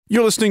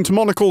You're listening to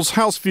Monocle's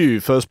House View,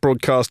 first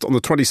broadcast on the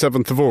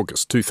 27th of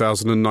August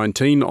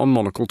 2019 on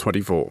Monocle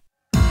 24.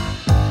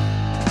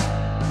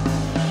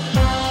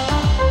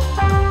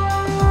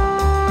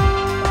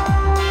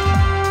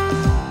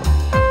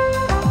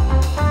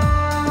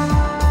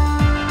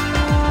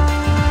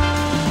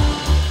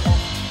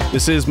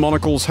 This is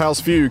Monocle's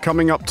House View.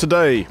 Coming up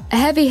today. A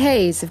heavy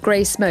haze of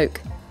grey smoke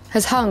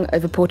has hung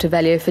over Porto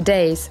for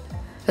days,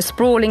 a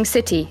sprawling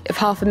city of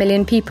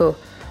 500,000 people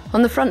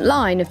on the front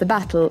line of the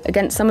battle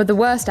against some of the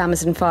worst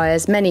Amazon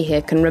fires many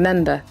here can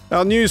remember.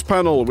 Our news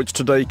panel, which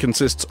today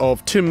consists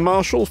of Tim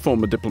Marshall,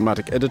 former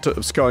diplomatic editor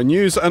of Sky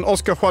News, and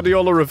Oscar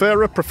Guardiola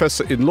Rivera,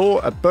 professor in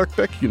law at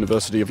Birkbeck,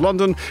 University of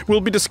London,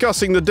 will be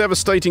discussing the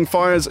devastating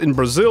fires in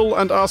Brazil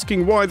and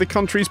asking why the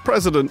country's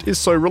president is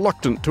so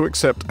reluctant to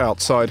accept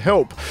outside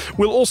help.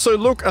 We'll also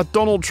look at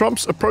Donald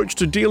Trump's approach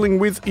to dealing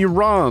with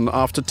Iran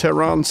after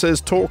Tehran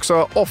says talks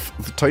are off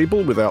the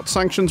table without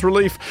sanctions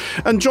relief,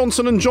 and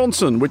Johnson &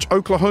 Johnson, which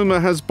Oklahoma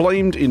has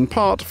blamed in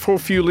part for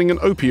fueling an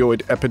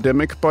opioid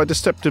epidemic by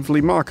deceptively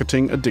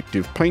marketing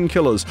addictive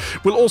painkillers.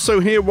 We'll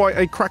also hear why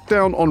a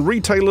crackdown on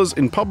retailers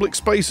in public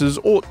spaces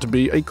ought to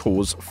be a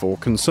cause for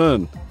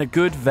concern. A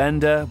good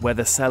vendor,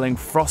 whether selling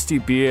frosty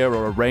beer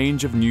or a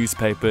range of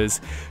newspapers,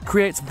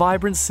 creates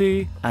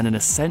vibrancy and an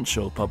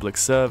essential public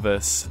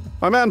service.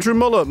 I'm Andrew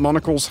Muller.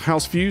 Monocle's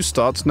House View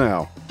starts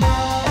now.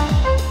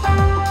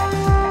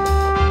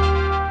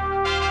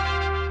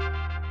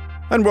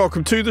 And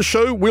welcome to the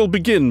show. We'll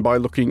begin by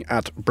looking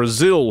at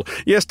Brazil.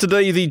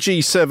 Yesterday, the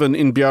G7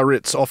 in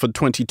Biarritz offered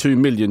 $22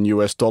 million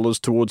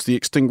towards the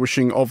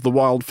extinguishing of the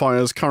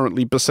wildfires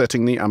currently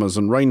besetting the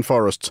Amazon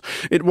rainforests.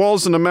 It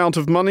was an amount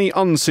of money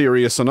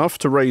unserious enough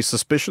to raise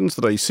suspicions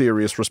that a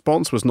serious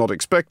response was not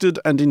expected,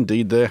 and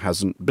indeed there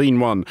hasn't been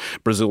one.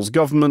 Brazil's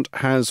government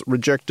has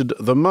rejected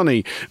the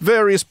money.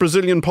 Various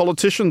Brazilian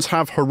politicians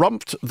have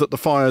harumphed that the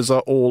fires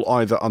are all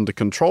either under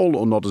control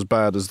or not as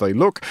bad as they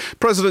look.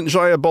 President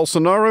Jair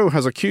Bolsonaro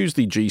has accused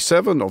the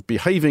G7 of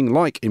behaving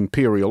like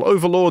imperial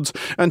overlords,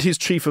 and his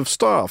chief of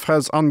staff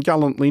has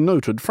ungallantly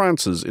noted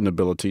France's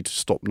inability to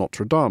stop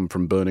Notre Dame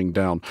from burning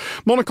down.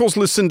 Monocle's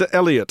Lucinda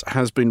Elliott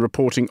has been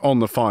reporting on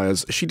the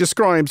fires. She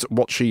describes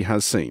what she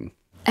has seen.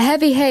 A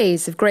heavy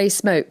haze of grey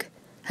smoke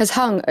has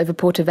hung over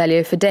Porto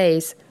for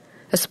days,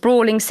 a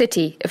sprawling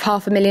city of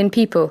 500,000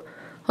 people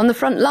on the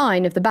front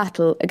line of the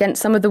battle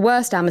against some of the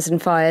worst Amazon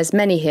fires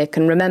many here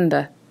can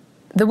remember.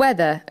 The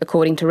weather,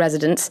 according to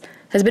residents,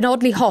 has been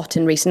oddly hot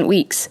in recent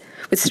weeks,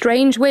 with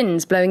strange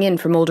winds blowing in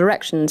from all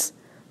directions,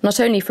 not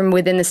only from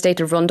within the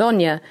state of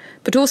Rondônia,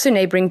 but also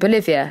neighbouring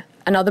Bolivia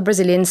and other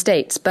Brazilian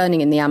states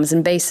burning in the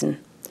Amazon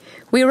basin.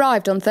 We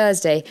arrived on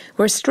Thursday,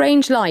 where a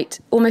strange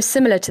light, almost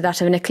similar to that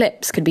of an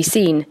eclipse, could be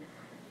seen.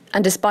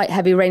 And despite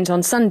heavy rains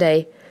on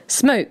Sunday,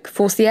 smoke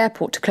forced the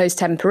airport to close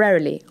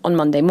temporarily on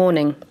Monday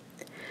morning.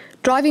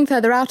 Driving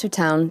further out of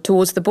town,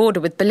 towards the border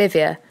with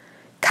Bolivia,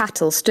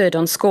 cattle stood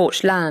on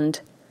scorched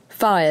land,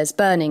 fires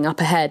burning up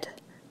ahead.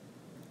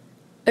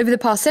 Over the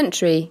past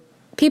century,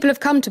 people have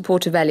come to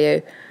Porto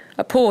Velho,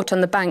 a port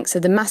on the banks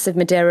of the massive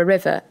Madeira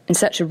River, in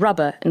search of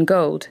rubber and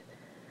gold.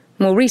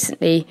 More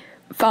recently,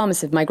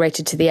 farmers have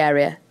migrated to the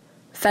area,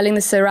 felling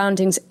the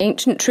surrounding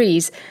ancient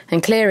trees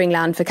and clearing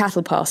land for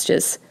cattle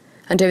pastures,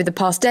 and over the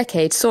past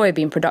decade,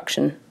 soybean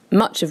production,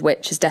 much of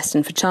which is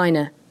destined for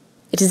China.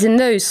 It is in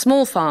those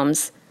small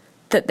farms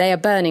that they are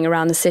burning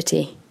around the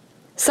city.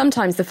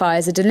 Sometimes the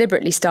fires are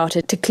deliberately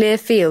started to clear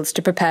fields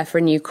to prepare for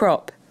a new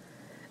crop.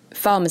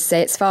 Farmers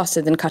say it's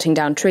faster than cutting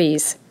down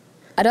trees.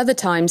 At other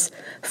times,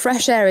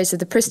 fresh areas of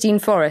the pristine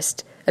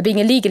forest are being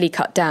illegally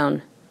cut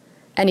down.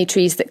 Any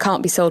trees that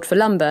can't be sold for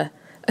lumber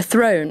are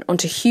thrown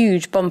onto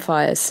huge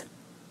bonfires.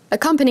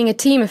 Accompanying a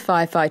team of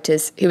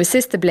firefighters who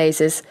assist the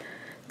blazes,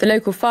 the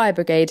local fire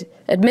brigade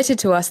admitted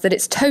to us that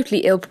it's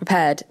totally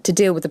ill-prepared to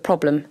deal with the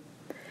problem.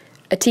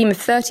 A team of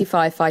 30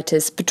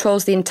 firefighters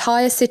patrols the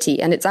entire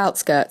city and its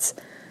outskirts,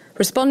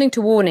 responding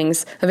to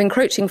warnings of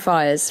encroaching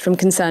fires from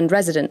concerned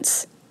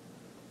residents.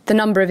 The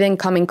number of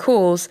incoming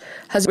calls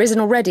has risen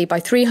already by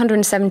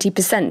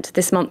 370%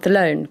 this month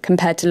alone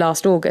compared to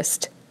last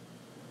August.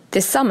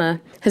 This summer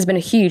has been a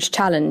huge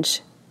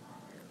challenge.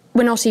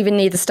 We're not even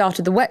near the start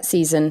of the wet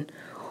season,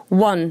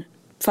 one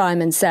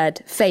fireman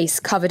said, face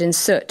covered in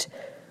soot,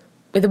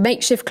 with a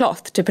makeshift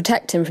cloth to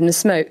protect him from the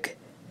smoke.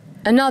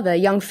 Another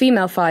young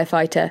female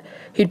firefighter,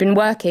 who'd been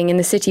working in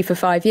the city for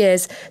 5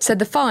 years, said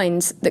the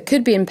fines that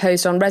could be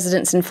imposed on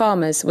residents and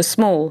farmers were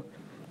small,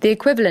 the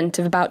equivalent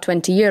of about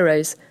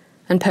 €20,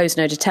 and posed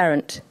no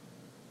deterrent.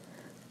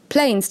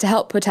 Planes to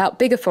help put out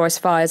bigger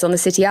forest fires on the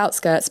city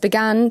outskirts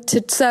began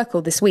to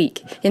circle this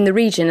week in the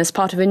region as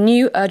part of a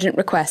new urgent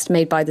request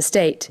made by the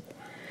state.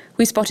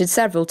 We spotted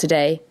several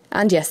today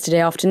and yesterday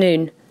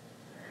afternoon.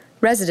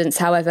 Residents,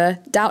 however,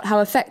 doubt how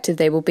effective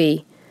they will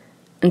be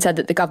and said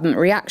that the government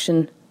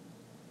reaction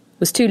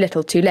was too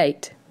little too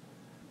late,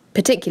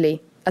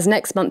 particularly as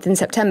next month in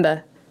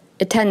September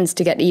it tends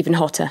to get even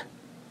hotter.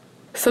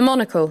 For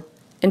Monocle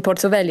in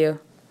Porto Velho,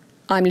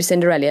 I'm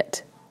Lucinda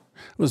Elliott.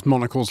 Was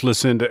Monocle's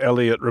Lucinda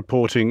Elliott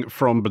reporting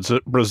from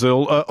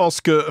Brazil.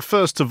 Oscar,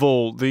 first of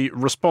all, the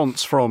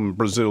response from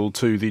Brazil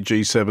to the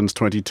G7's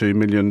 $22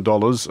 million,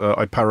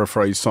 I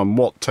paraphrase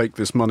somewhat, take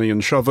this money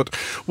and shove it.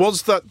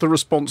 Was that the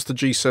response the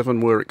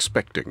G7 were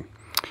expecting?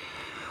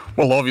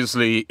 Well,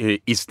 obviously,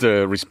 it's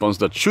the response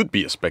that should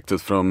be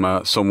expected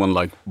from someone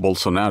like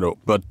Bolsonaro.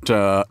 But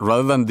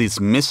rather than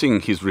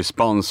dismissing his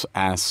response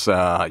as,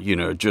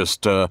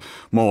 just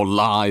more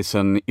lies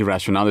and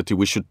irrationality,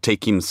 we should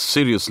take him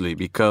seriously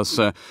because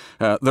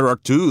there are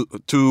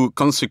two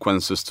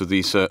consequences to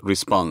this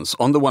response.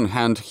 On the one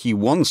hand, he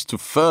wants to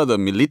further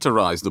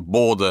militarize the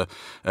border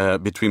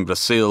between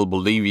Brazil,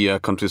 Bolivia,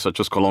 countries such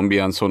as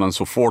Colombia, and so on and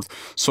so forth,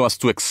 so as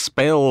to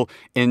expel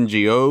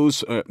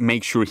NGOs,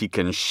 make sure he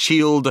can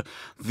shield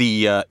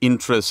the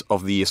interests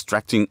of the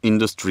extracting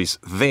industries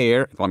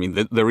there. I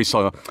mean, there is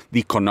the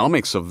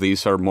economics of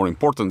these are more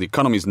important. The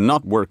economy is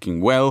not working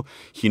well.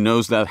 He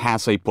knows that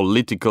has a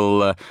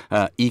political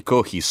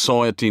echo. He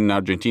saw it in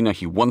Argentina.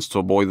 He wants to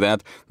avoid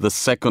that. The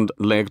second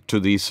leg to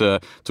this, to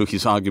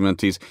his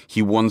argument is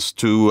he wants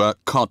to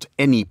cut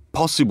any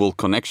possible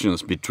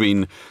connections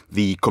between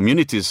the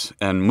communities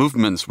and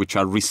movements which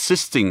are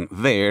resisting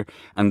there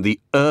and the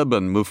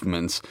urban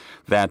movements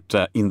that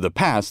in the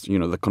past,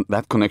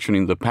 that connection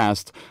in the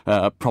past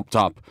propped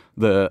up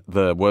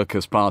the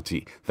Workers'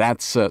 Party.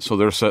 That's so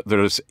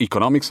there's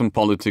economics and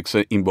politics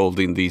involved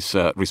in this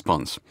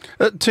response.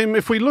 Tim,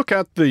 if we look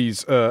at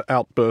these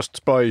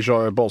outbursts by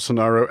Jair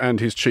Bolsonaro and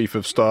his chief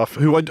of staff,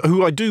 who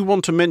I do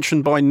want to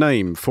mention by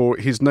name, for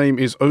his name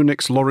is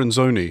Onyx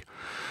Lorenzoni.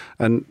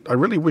 And I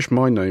really wish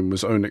my name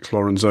was Onyx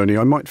Lorenzoni.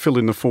 I might fill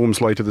in the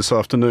forms later this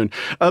afternoon.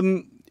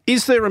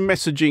 Is there a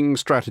messaging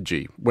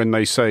strategy when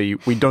they say,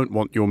 we don't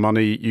want your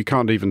money, you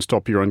can't even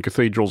stop your own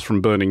cathedrals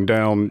from burning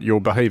down,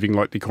 you're behaving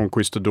like the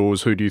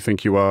conquistadors, who do you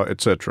think you are,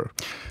 etc.?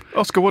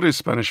 Oscar, what is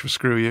Spanish for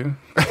screw you?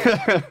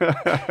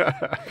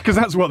 Because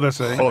that's what they're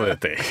saying.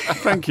 Jódete.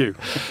 Thank you.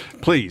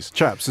 Please,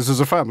 chaps, this is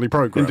a family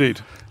programme.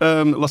 Indeed.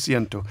 Lo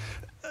siento.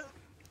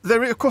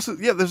 Of course,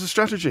 there's a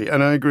strategy,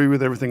 and I agree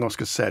with everything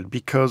Oscar said,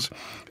 because,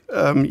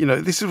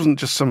 this wasn't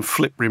just some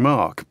flip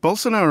remark.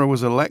 Bolsonaro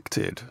was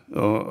elected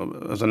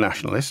as a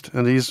nationalist,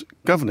 and he's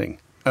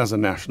governing as a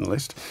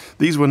nationalist.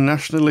 These were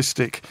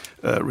nationalistic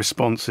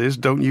responses.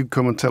 Don't you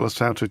come and tell us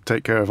how to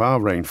take care of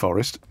our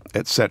rainforest,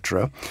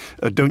 etc.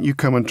 Don't you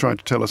come and try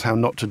to tell us how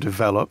not to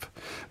develop.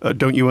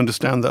 Don't you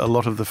understand that a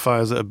lot of the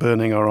fires that are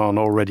burning are on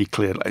already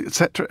cleared,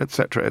 etc.,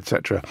 etc.,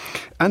 etc.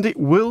 And it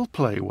will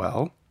play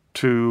well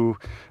to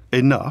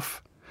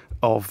enough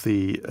of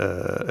the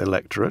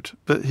electorate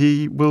that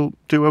he will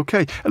do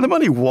okay. And the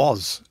money it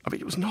was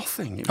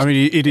nothing.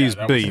 It is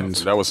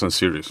beans. That wasn't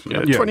serious.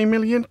 Yeah. 20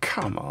 million?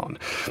 Come on.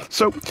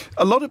 So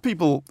a lot of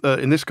people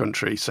in this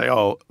country say,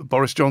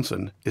 Boris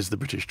Johnson is the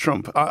British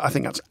Trump. I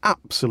think that's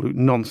absolute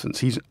nonsense.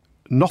 He's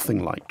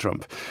nothing like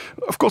Trump.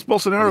 Of course,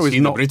 Bolsonaro is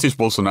not... the British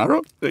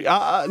Bolsonaro?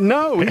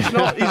 No, he's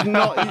not. He's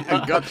not.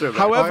 Gotcha.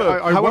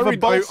 However, I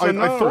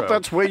thought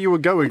that's where you were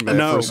going there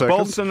for a second.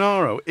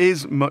 Bolsonaro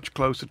is much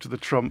closer to the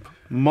Trump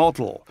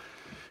model.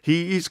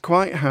 He is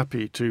quite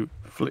happy to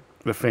flick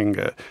the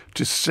finger,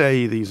 to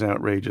say these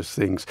outrageous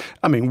things.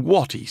 I mean,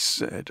 what he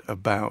said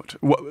about,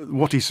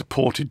 what he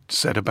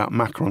said about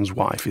Macron's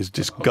wife is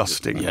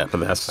disgusting. Yeah, but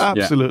that's...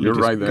 absolutely you're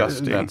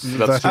disgusting. Right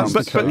there.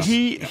 That's but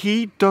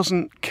he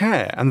doesn't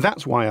care, and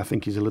that's why I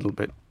think he's a little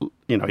bit...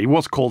 he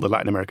was called the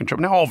Latin American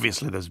Trump. Now,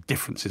 obviously, there's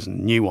differences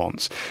and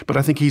nuance, but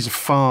I think he's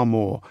far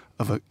more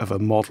of a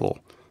model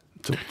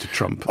to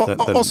Trump than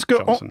Oscar,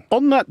 Johnson.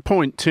 On that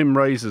point Tim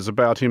raises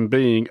about him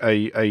being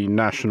a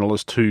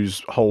nationalist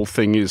whose whole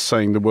thing is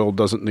saying the world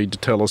doesn't need to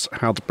tell us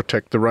how to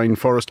protect the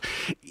rainforest.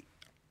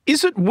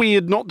 Is it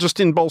weird, not just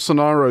in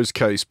Bolsonaro's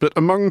case, but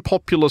among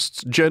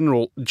populists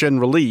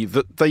generally,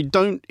 that they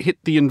don't hit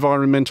the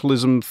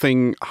environmentalism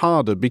thing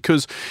harder?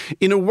 Because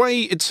in a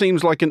way, it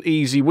seems like an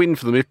easy win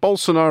for them. If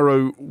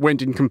Bolsonaro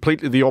went in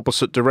completely the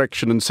opposite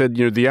direction and said,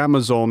 the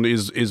Amazon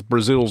is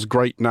Brazil's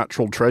great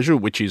natural treasure,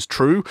 which is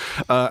true,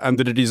 and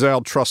that it is our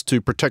trust to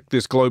protect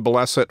this global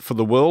asset for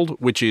the world,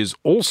 which is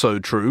also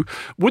true,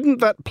 wouldn't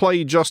that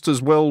play just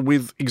as well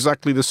with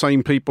exactly the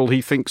same people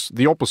he thinks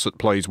the opposite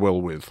plays well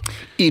with?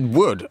 It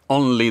would.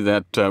 Only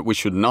that we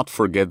should not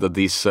forget that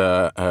these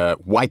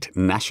white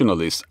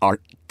nationalists are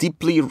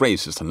deeply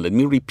racist. And let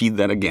me repeat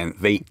that again.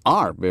 They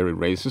are very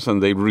racist,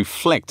 and they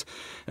reflect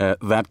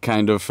that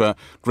kind of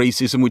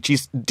racism, which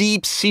is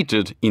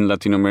deep-seated in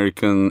Latin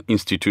American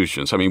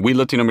institutions. I mean, we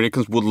Latin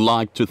Americans would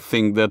like to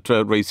think that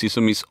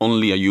racism is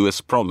only a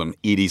U.S. problem.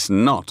 It is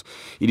not.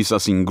 It is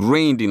as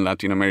ingrained in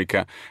Latin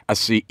America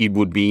as it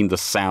would be in the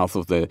south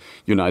of the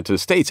United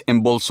States.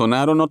 And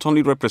Bolsonaro not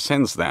only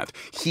represents that,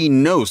 he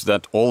knows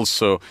that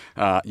also,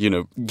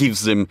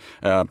 gives them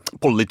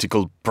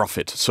political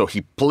profit. So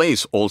he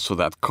plays also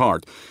that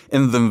card.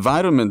 And the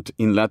environment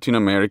in Latin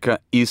America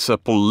is a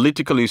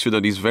political issue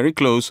that is very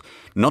close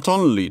not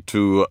only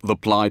to the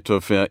plight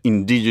of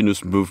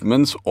indigenous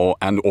movements or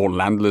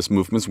landless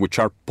movements, which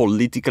are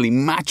politically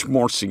much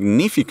more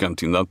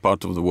significant in that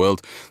part of the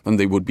world than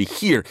they would be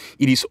here.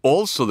 It is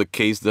also the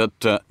case that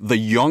the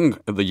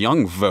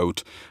young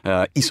vote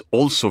is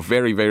also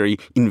very, very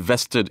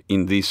invested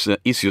in these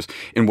issues.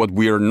 And what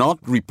we are not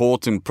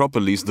reporting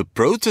properly is the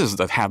protests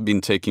that have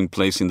been taking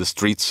place in the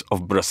streets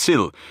of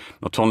Brazil,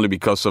 not only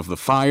because of the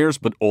fires,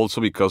 but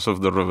also because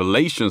of the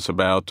revelations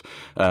about,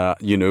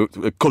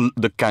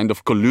 the kind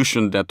of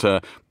collusion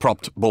that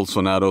propped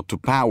Bolsonaro to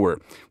power,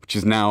 which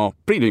is now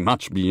pretty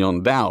much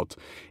beyond doubt.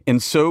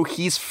 And so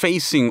he's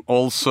facing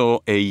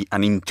also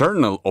an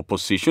internal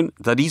opposition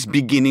that is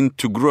beginning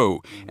to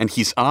grow. And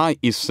his eye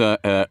is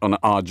on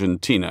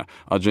Argentina.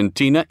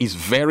 Argentina is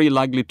very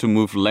likely to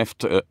move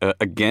left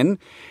again.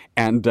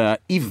 And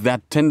if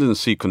that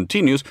tendency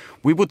continues,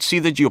 we would see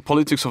the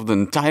geopolitics of the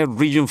entire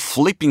region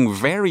flipping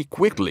very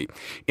quickly.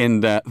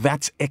 And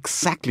that's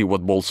exactly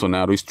what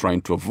Bolsonaro is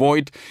trying to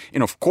avoid.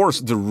 And of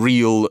course,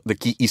 the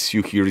key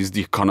issue here is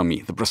the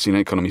economy. The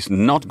Brazilian economy is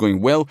not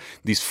going well.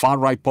 These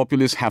far-right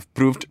populists have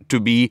proved to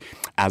be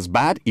as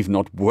bad, if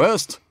not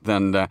worse,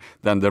 than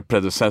their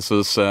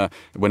predecessors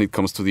when it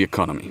comes to the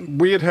economy.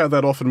 Weird how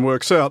that often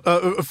works out.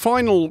 A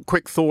final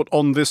quick thought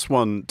on this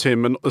one,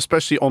 Tim, and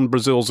especially on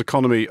Brazil's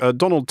economy.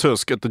 Donald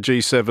Tusk at the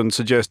G7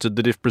 suggested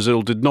that if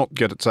Brazil did not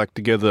get its act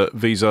together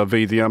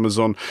vis-à-vis the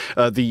Amazon,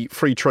 the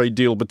free trade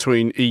deal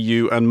between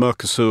EU and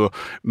Mercosur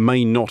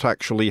may not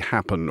actually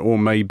happen or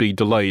may be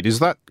delayed. Is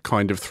that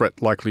kind of threat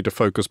likely to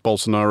focus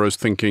Bolsonaro's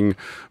thinking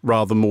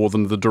rather more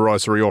than the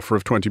derisory offer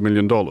of $20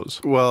 million?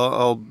 Well,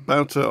 I'll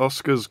bow to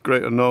Oscar's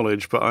greater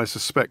knowledge, but I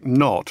suspect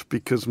not,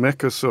 because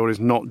Mercosur is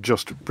not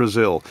just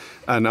Brazil.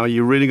 And are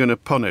you really going to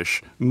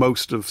punish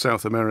most of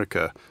South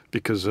America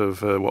because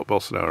of what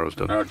Bolsonaro has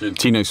done?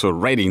 Argentina is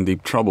already in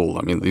deep trouble.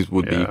 I mean, this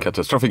would be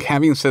catastrophic.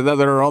 Having said that,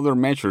 there are other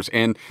measures.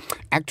 And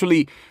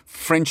actually,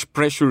 French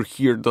pressure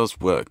here does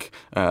work.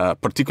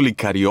 Particularly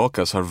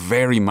Cariocas are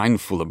very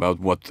mindful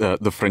about what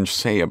the French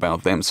say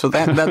about them. So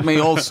that may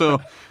also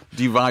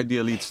divide the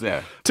elites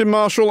there. Tim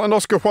Marshall and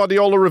Oscar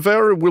Guardiola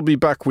Rivera will be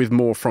back with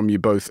more from you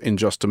both in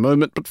just a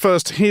moment. But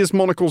first, here's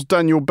Monocle's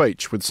Daniel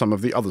Bache with some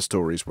of the other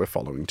stories we're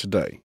following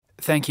today.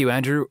 Thank you,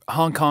 Andrew.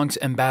 Hong Kong's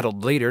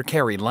embattled leader,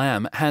 Carrie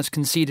Lam, has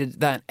conceded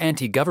that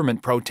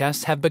anti-government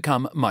protests have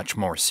become much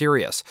more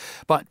serious,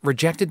 but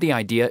rejected the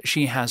idea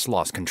she has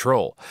lost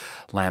control.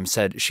 Lam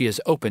said she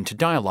is open to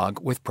dialogue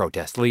with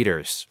protest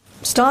leaders.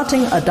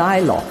 Starting a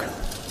dialogue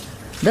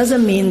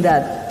doesn't mean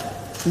that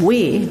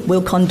we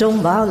will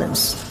condone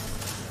violence.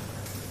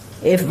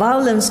 If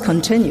violence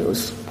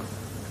continues,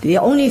 the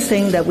only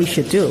thing that we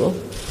should do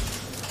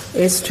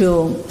is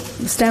to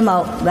stem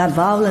out that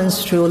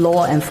violence through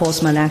law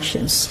enforcement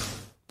actions.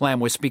 Lam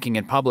was speaking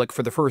in public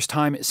for the first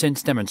time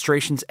since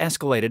demonstrations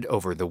escalated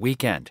over the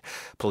weekend.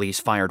 Police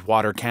fired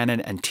water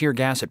cannon and tear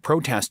gas at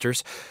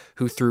protesters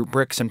who threw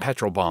bricks and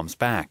petrol bombs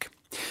back.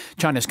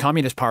 China's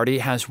Communist Party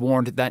has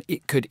warned that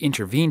it could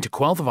intervene to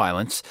quell the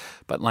violence,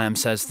 but Lam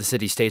says the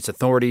city-state's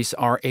authorities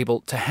are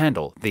able to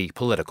handle the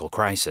political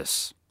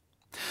crisis.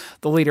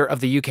 The leader of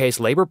the UK's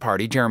Labour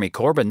Party, Jeremy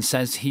Corbyn,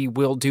 says he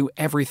will do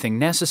everything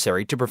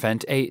necessary to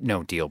prevent a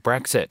no-deal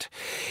Brexit.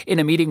 In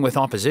a meeting with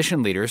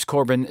opposition leaders,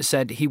 Corbyn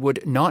said he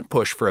would not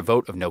push for a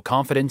vote of no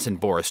confidence in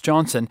Boris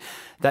Johnson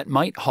that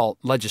might halt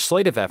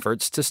legislative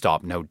efforts to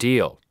stop no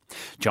deal.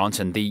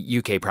 Johnson, the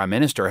UK Prime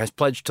Minister, has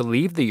pledged to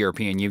leave the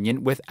European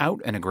Union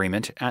without an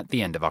agreement at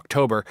the end of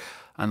October,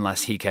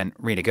 unless he can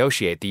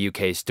renegotiate the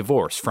UK's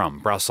divorce from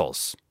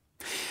Brussels.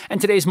 And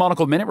today's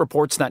Monocle Minute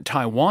reports that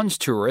Taiwan's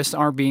tourists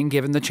are being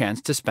given the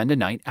chance to spend a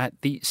night at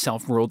the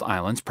self-ruled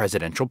island's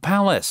presidential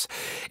palace.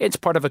 It's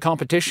part of a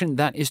competition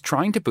that is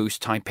trying to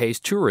boost Taipei's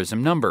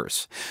tourism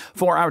numbers.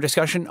 For our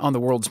discussion on the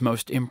world's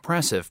most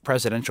impressive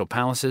presidential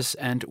palaces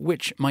and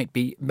which might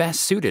be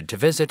best suited to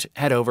visit,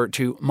 head over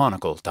to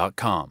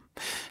monocle.com.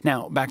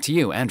 Now, back to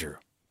you, Andrew.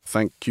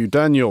 Thank you,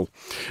 Daniel.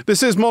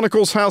 This is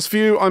Monocle's House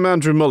View. I'm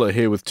Andrew Muller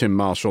here with Tim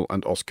Marshall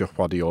and Oscar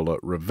Guardiola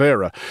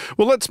Rivera.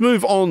 Well, let's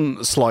move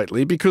on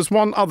slightly because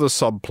one other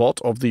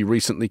subplot of the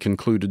recently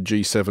concluded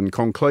G7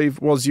 conclave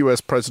was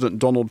US President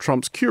Donald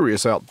Trump's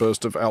curious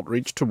outburst of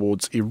outreach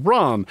towards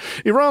Iran.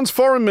 Iran's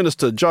Foreign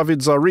Minister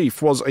Javad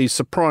Zarif was a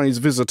surprise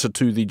visitor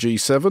to the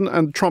G7,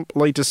 and Trump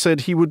later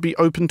said he would be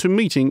open to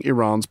meeting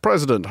Iran's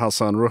President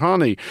Hassan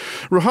Rouhani.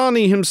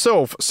 Rouhani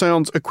himself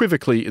sounds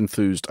equivocally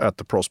enthused at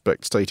the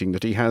prospect, stating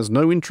that he has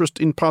no interest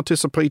in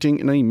participating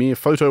in a mere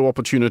photo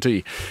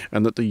opportunity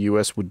and that the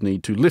US would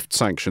need to lift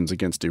sanctions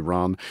against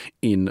Iran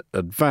in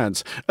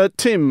advance.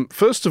 Tim,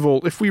 first of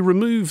all, if we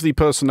remove the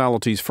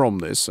personalities from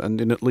this, and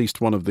in at least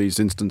one of these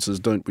instances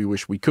don't we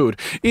wish we could,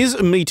 is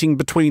a meeting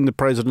between the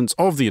presidents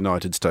of the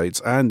United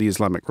States and the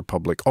Islamic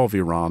Republic of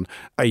Iran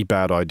a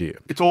bad idea?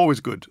 It's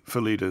always good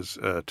for leaders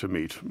to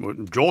meet.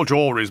 George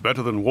Orr is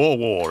better than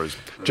war, as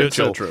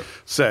Churchill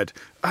said.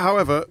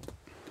 However,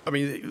 I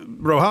mean,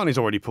 Rouhani's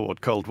already poured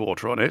cold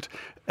water on it.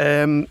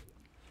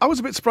 I was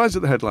a bit surprised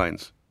at the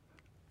headlines.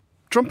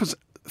 Trump has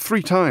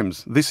 3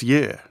 times this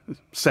year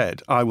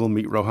said, I will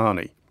meet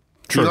Rouhani.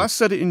 True. He last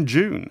said it in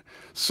June.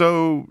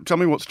 So tell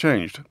me what's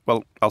changed.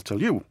 Well, I'll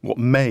tell you what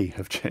may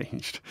have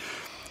changed.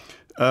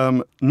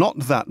 Not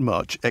that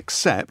much,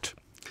 except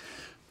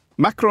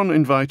Macron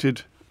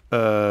invited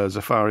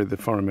Zafari, the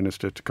foreign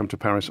minister, to come to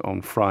Paris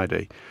on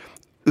Friday.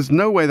 There's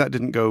no way that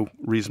didn't go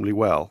reasonably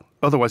well.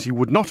 Otherwise, he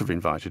would not have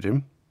invited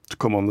him to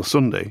come on the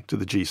Sunday to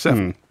the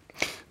G7,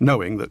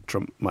 knowing that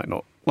Trump might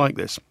not like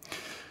this.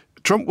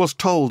 Trump was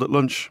told at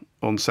lunch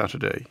on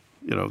Saturday,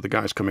 the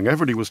guy's coming.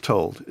 Everybody was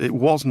told it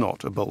was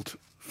not a bolt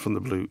from the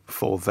blue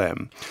for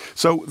them.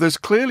 So there's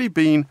clearly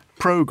been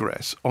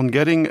progress on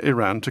getting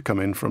Iran to come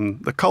in from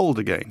the cold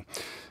again.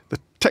 The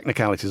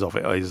technicalities of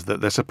it is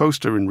that they're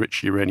supposed to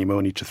enrich uranium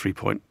only to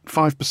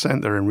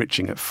 3.5%. They're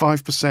enriching at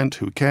 5%.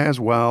 Who cares?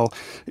 Well,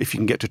 if you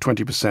can get to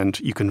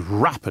 20%, you can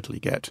rapidly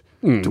get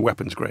to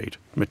weapons-grade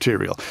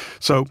material.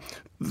 So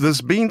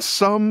there's been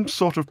some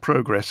sort of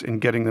progress in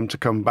getting them to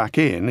come back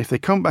in. If they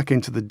come back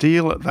into the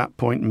deal at that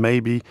point,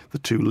 maybe the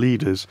 2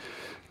 leaders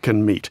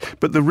can meet.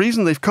 But the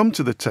reason they've come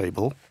to the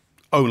table,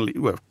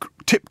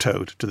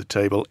 tiptoed to the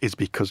table, is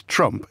because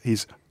Trump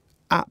is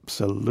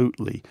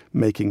absolutely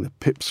making the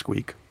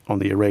pipsqueak on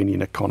the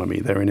Iranian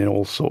economy. They're in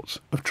all sorts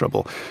of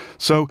trouble.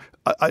 So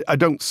I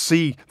don't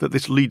see that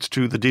this leads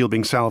to the deal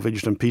being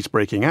salvaged and peace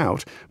breaking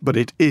out, but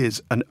it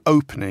is an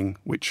opening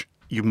which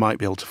you might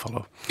be able to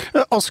follow.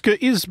 Oscar,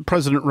 is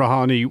President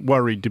Rouhani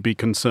worried to be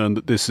concerned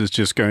that this is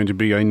just going to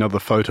be another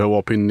photo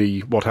op in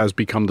what has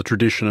become the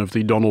tradition of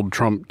the Donald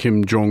Trump,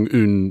 Kim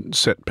Jong-un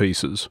set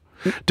pieces?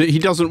 He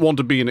doesn't want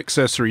to be an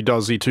accessory,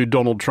 does he, to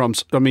Donald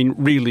Trump's,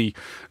 really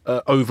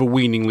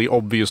overweeningly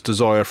obvious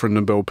desire for a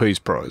Nobel Peace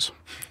Prize?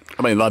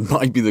 That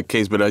might be the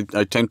case, but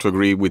I tend to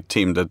agree with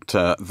Tim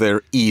that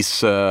there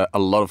is a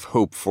lot of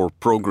hope for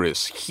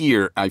progress.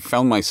 Here, I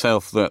found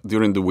myself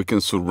during the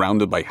weekend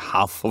surrounded by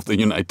half of the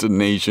United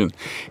Nations,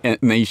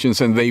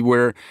 and they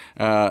were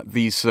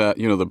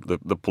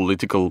the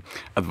political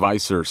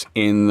advisors,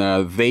 and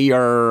they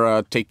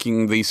are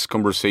taking these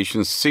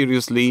conversations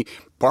seriously.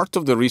 Part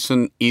of the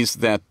reason is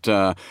that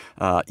a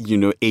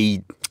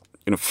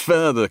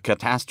further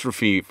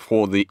catastrophe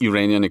for the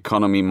Iranian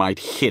economy might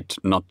hit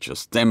not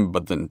just them,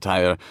 but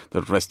the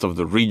rest of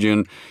the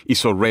region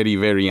is already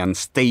very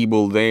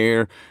unstable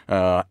there,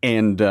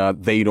 and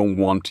they don't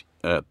want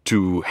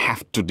to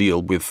have to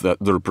deal with the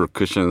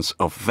repercussions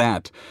of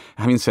that.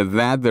 Having said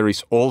that, there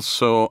is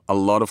also a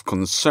lot of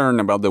concern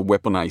about the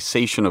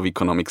weaponization of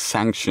economic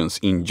sanctions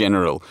in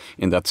general,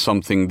 and that's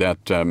something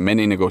that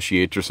many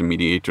negotiators and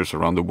mediators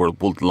around the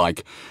world would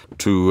like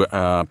to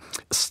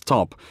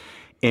stop.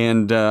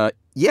 And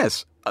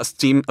yes, as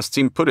Tim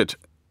put it,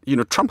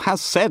 Trump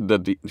has said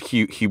that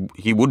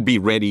he would be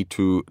ready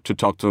to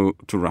talk to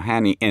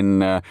Rouhani,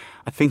 and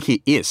I think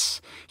he is.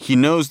 He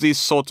knows this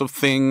sort of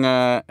thing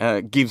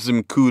gives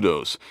him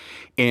kudos,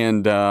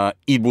 and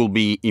it will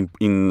be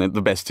in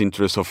the best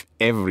interest of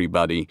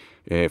everybody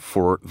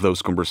for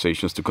those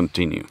conversations to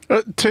continue.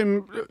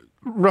 Tim,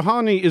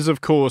 Rouhani is,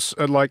 of course,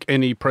 like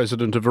any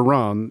president of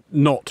Iran,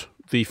 not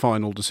the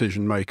final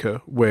decision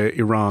maker where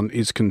Iran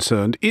is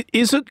concerned.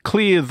 Is it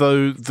clear,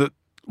 though, that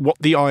what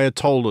the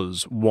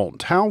Ayatollahs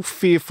want? How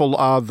fearful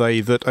are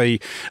they that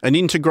an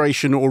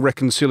integration or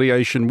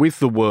reconciliation with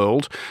the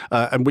world,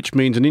 and which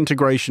means an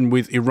integration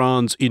with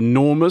Iran's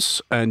enormous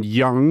and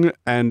young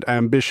and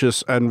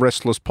ambitious and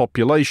restless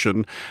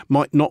population,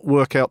 might not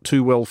work out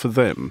too well for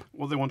them?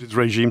 What they want is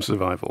regime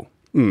survival.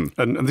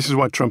 And this is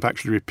why Trump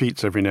actually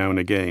repeats every now and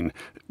again,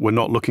 we're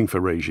not looking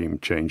for regime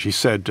change. He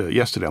said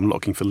yesterday, I'm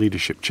looking for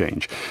leadership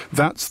change.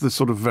 That's the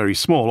sort of very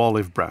small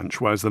olive branch,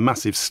 whereas the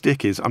massive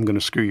stick is, I'm going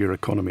to screw your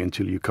economy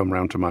until you come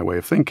round to my way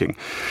of thinking.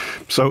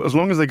 So as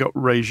long as they got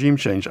regime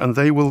change, and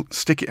they will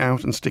stick it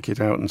out and stick it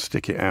out and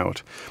stick it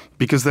out,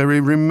 because there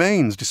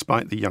remains,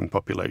 despite the young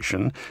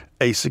population,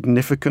 a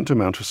significant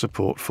amount of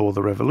support for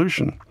the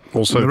revolution.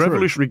 Also, the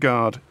Revolutionary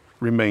Guard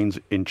remains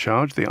in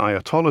charge. The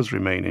Ayatollahs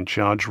remain in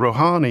charge.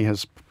 Rouhani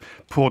has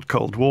poured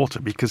cold water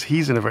because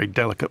he's in a very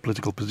delicate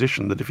political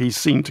position that if he's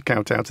seen to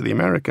kowtow to the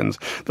Americans,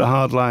 the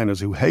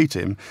hardliners who hate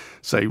him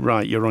say,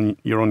 right, you're on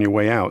your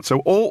way out.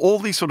 So all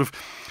these sort of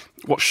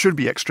what should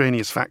be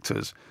extraneous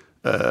factors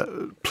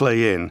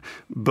play in.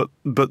 But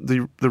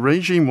the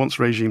regime wants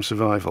regime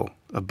survival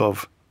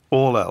above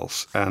all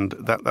else. And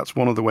that's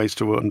one of the ways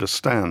to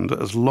understand that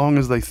as long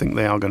as they think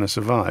they are going to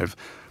survive,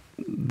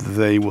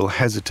 they will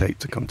hesitate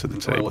to come to the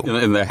table. Well,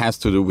 and that has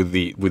to do with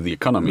the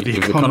economy. If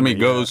the economy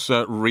goes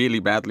really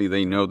badly,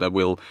 they know that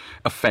will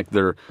affect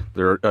their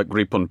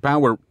grip on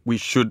power. We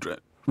should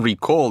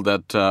recall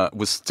that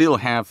we still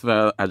have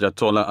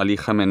Ayatollah Ali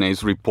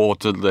Khamenei's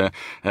reported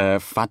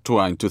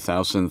fatwa in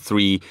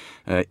 2003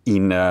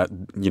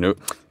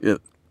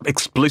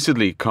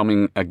 explicitly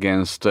coming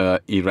against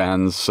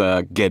Iran's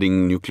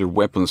getting nuclear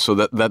weapons. So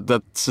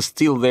that's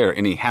still there,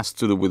 and it has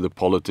to do with the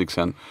politics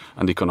and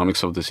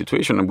economics of the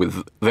situation and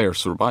with their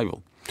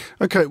survival.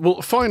 OK,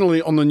 well,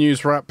 finally on the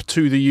news wrap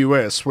to the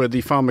US, where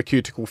the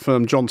pharmaceutical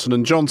firm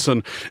Johnson &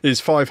 Johnson is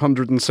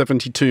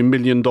 $572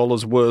 million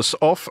worse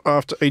off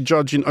after a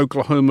judge in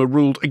Oklahoma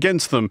ruled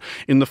against them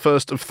in the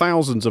first of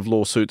thousands of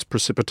lawsuits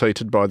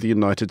precipitated by the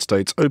United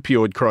States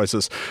opioid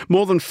crisis.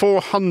 More than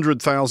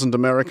 400,000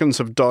 Americans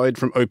have died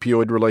from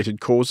opioid-related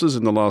causes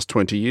in the last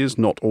 20 years,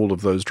 not all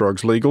of those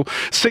drugs legal.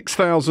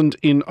 6,000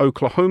 in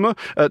Oklahoma.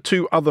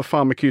 Two other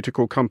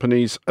pharmaceutical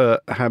companies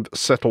have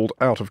settled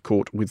out of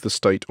court with the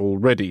state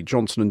already.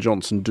 Johnson &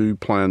 Johnson do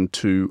plan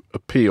to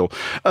appeal.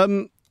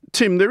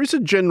 Tim, there is a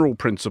general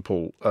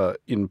principle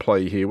in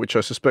play here, which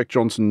I suspect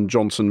Johnson &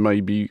 Johnson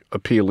may be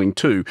appealing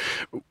to,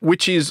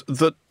 which is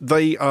that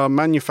they are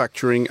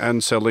manufacturing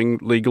and selling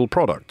legal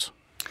products.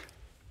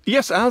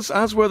 Yes,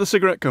 as were the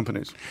cigarette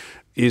companies.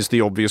 Is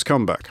the obvious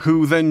comeback.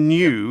 Who then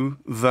knew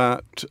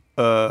that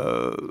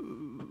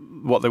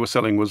what they were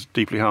selling was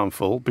deeply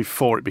harmful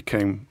before it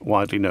became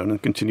widely known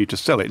and continued to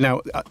sell it.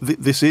 Now,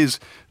 this is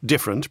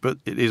different, but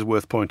it is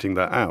worth pointing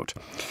that out.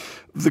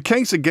 The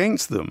case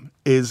against them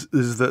is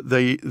that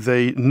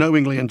they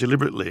knowingly and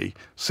deliberately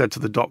said to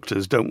the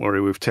doctors, don't worry,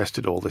 we've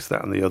tested all this,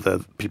 that and the other.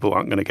 People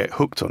aren't going to get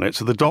hooked on it.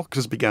 So the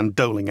doctors began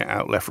doling it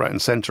out left, right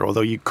and centre,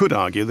 although you could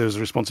argue there's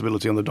a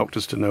responsibility on the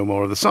doctors to know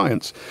more of the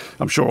science.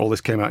 I'm sure all this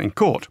came out in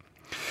court.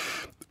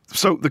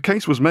 So the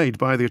case was made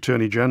by the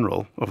Attorney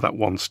General of that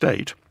one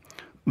state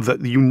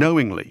that you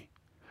knowingly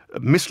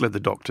misled the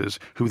doctors,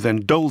 who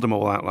then doled them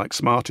all out like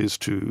Smarties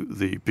to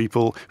the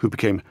people who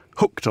became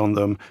hooked on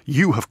them.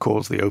 You have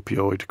caused the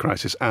opioid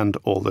crisis and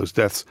all those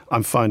deaths.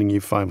 I'm fining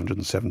you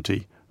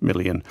 $570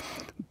 million.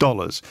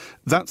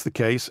 That's the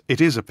case.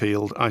 It is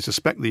appealed. I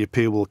suspect the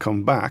appeal will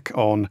come back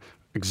on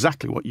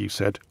exactly what you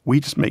said. We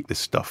just make this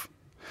stuff.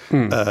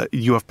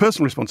 You have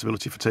personal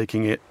responsibility for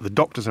taking it. The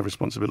doctors have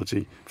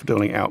responsibility for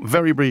doling it out.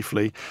 Very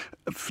briefly,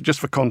 just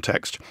for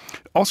context,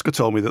 Oscar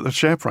told me that the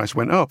share price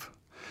went up.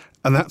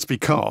 And that's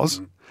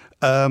because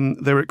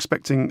they were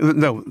expecting...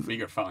 No,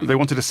 they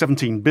wanted a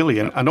 $17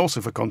 billion. And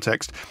also for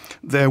context,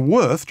 they're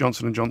worth,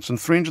 Johnson & Johnson,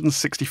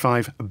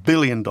 $365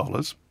 billion.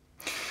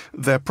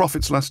 Their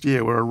profits last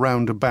year were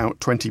around about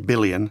 $20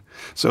 billion.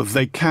 So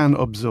they can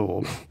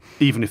absorb...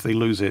 even if they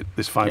lose it,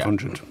 this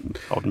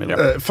 500-odd million.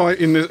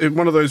 In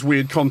one of those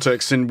weird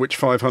contexts in which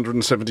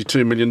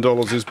 $572 million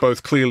is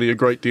both clearly a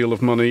great deal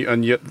of money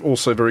and yet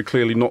also very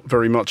clearly not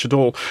very much at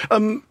all.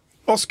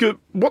 Oscar,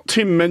 what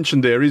Tim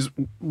mentioned there is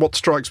what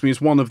strikes me as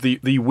one of the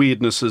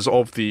weirdnesses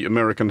of the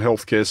American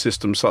healthcare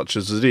system, such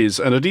as it is.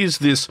 And it is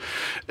this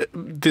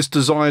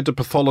desire to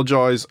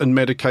pathologise and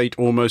medicate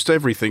almost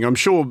everything. I'm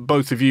sure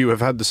both of you have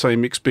had the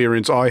same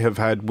experience I have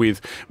had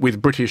with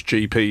British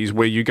GPs,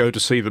 where you go to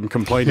see them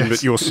complaining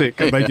that you're sick,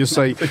 and they just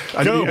say,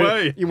 "Go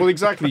away." Well,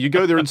 exactly. You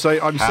go there and say,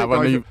 I'm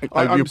sick,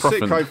 I'm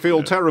sick, I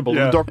feel terrible.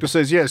 Yeah. And the doctor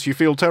says, yes, you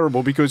feel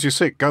terrible because you're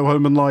sick. Go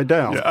home and lie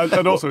down. Yeah,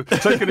 and also,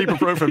 take an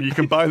ibuprofen. You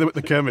can buy them at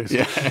the chemist.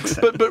 Yeah,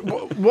 exactly. But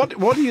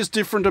what is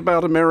different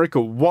about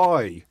America?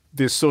 Why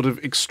this sort of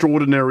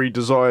extraordinary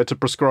desire to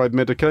prescribe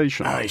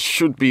medication? It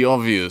should be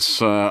obvious.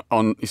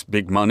 It's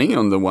big money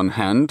on the one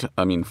hand.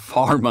 I mean,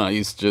 pharma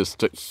is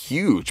just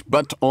huge.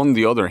 But on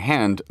the other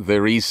hand,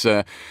 there is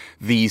there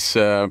is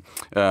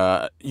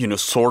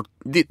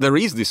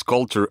this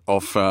culture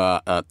of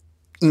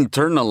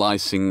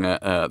internalizing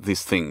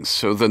these things.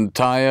 So the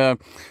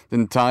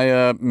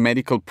entire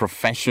medical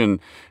profession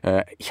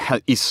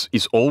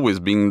is always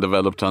being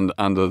developed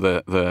under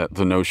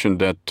the notion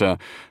that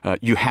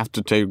you have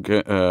to take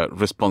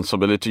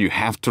responsibility, you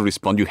have to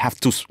respond, you have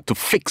to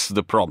fix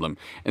the problem.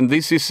 And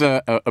this is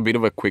a bit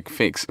of a quick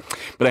fix.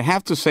 But I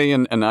have to say,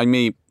 and I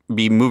may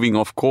be moving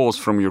off course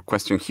from your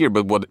question here,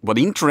 but what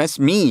interests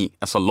me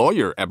as a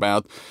lawyer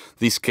about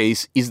this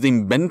case is the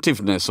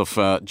inventiveness of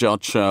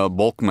Judge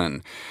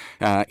Volkman.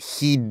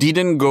 He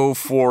didn't go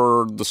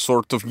for the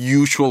sort of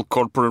usual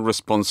corporate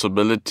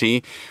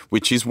responsibility,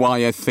 which is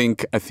why I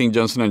think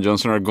Johnson &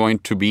 Johnson are going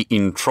to be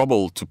in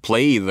trouble to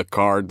play the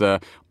card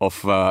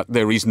of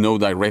there is no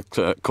direct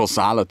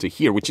causality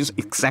here, which is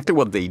exactly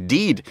what they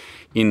did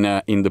in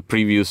the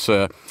previous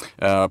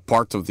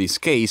part of this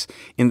case.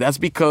 And that's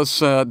because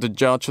the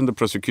judge and the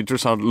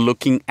prosecutors are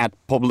looking at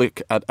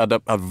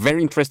a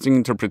very interesting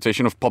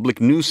interpretation of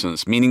public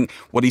nuisance, meaning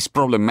what is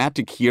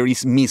problematic here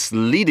is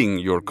misleading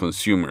your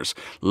consumers,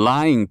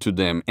 lying to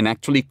them, and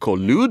actually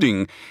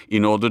colluding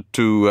in order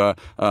to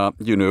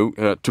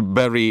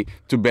bury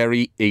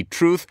a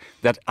truth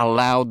that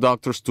allow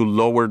doctors to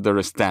lower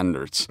their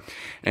standards.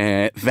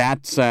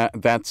 That's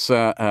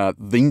the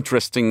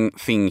interesting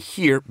thing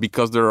here,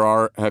 because there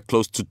are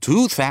close to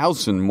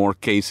 2,000 more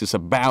cases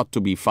about to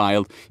be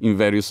filed in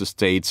various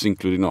states,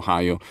 including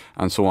Ohio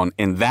and so on.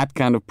 And that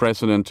kind of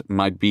precedent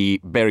might be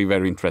very,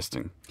 very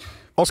interesting.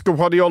 Oscar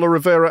Guardiola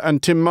Rivera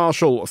and Tim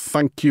Marshall,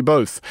 thank you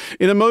both.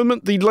 In a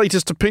moment, the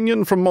latest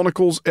opinion from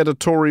Monocle's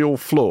editorial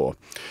floor.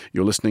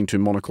 You're listening to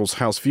Monocle's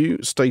House View.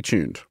 Stay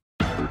tuned.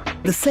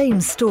 The same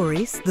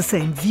stories, the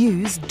same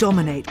views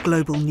dominate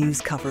global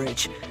news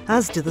coverage,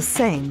 as do the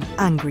same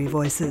angry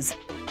voices.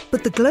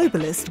 But the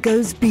Globalist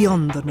goes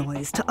beyond the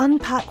noise to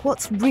unpack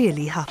what's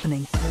really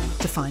happening,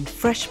 to find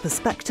fresh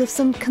perspectives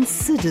and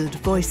considered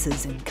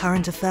voices in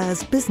current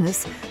affairs,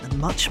 business and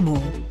much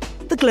more.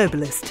 The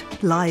Globalist,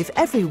 live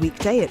every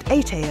weekday at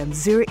 8 a.m.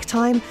 Zurich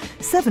time,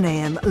 7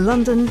 a.m.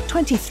 London,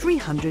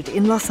 2300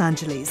 in Los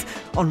Angeles,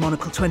 on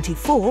Monocle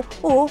 24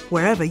 or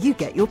wherever you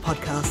get your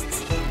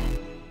podcasts.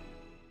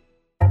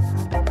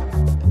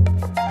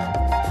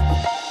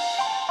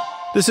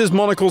 This is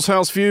Monocle's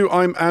House View.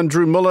 I'm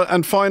Andrew Muller,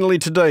 and finally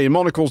today,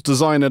 Monocle's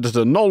design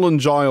editor Nolan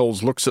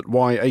Giles looks at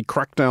why a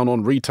crackdown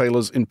on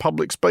retailers in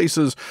public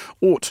spaces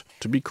ought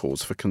to be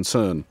cause for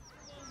concern.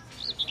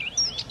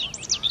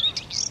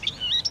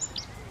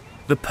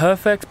 The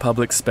perfect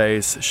public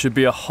space should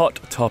be a hot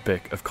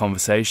topic of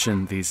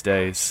conversation these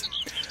days.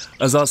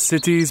 As our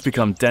cities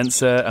become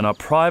denser and our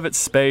private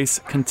space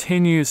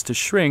continues to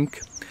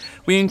shrink,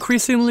 we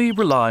increasingly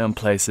rely on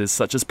places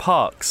such as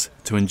parks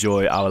to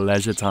enjoy our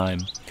leisure time.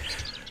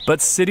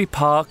 But city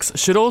parks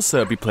should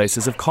also be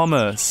places of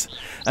commerce,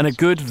 and a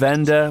good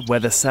vendor,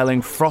 whether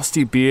selling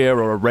frosty beer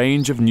or a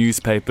range of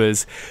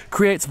newspapers,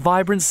 creates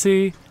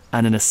vibrancy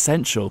and an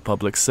essential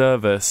public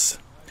service.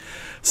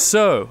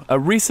 So, a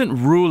recent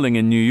ruling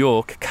in New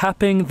York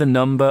capping the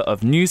number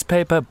of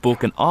newspaper,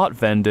 book and art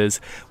vendors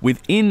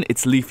within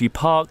its leafy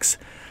parks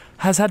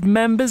has had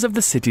members of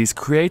the city's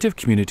creative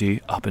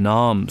community up in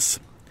arms.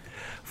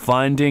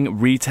 Finding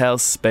retail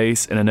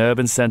space in an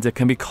urban centre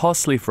can be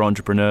costly for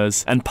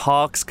entrepreneurs, and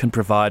parks can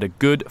provide a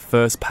good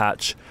first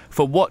patch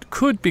for what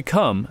could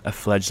become a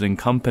fledgling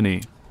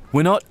company.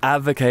 We're not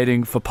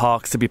advocating for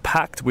parks to be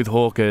packed with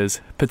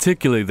hawkers,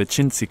 particularly the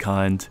chintzy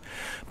kind,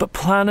 but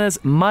planners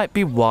might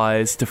be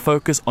wise to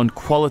focus on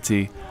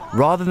quality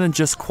rather than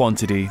just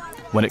quantity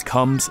when it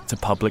comes to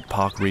public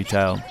park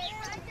retail.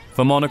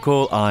 For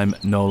Monocle, I'm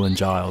Nolan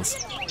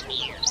Giles.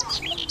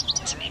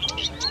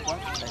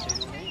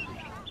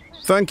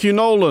 Thank you,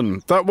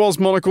 Nolan. That was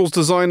Monocle's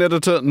design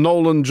editor,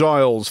 Nolan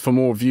Giles. For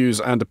more views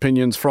and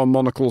opinions from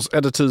Monocle's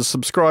editors,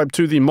 subscribe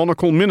to the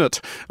Monocle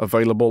Minute,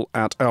 available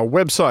at our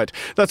website.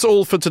 That's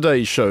all for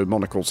today's show.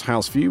 Monocle's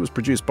House View was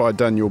produced by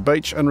Daniel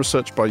Bache and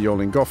researched by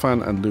Yolin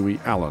Goffan and Louis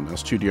Allen. Our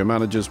studio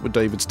managers were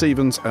David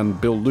Stevens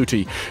and Bill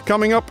Luty.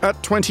 Coming up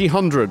at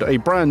 2000, a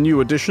brand new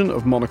edition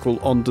of Monocle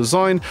on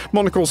Design.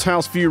 Monocle's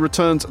House View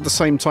returns at the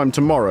same time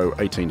tomorrow,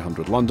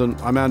 1800 London.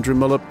 I'm Andrew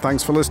Muller.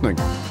 Thanks for listening.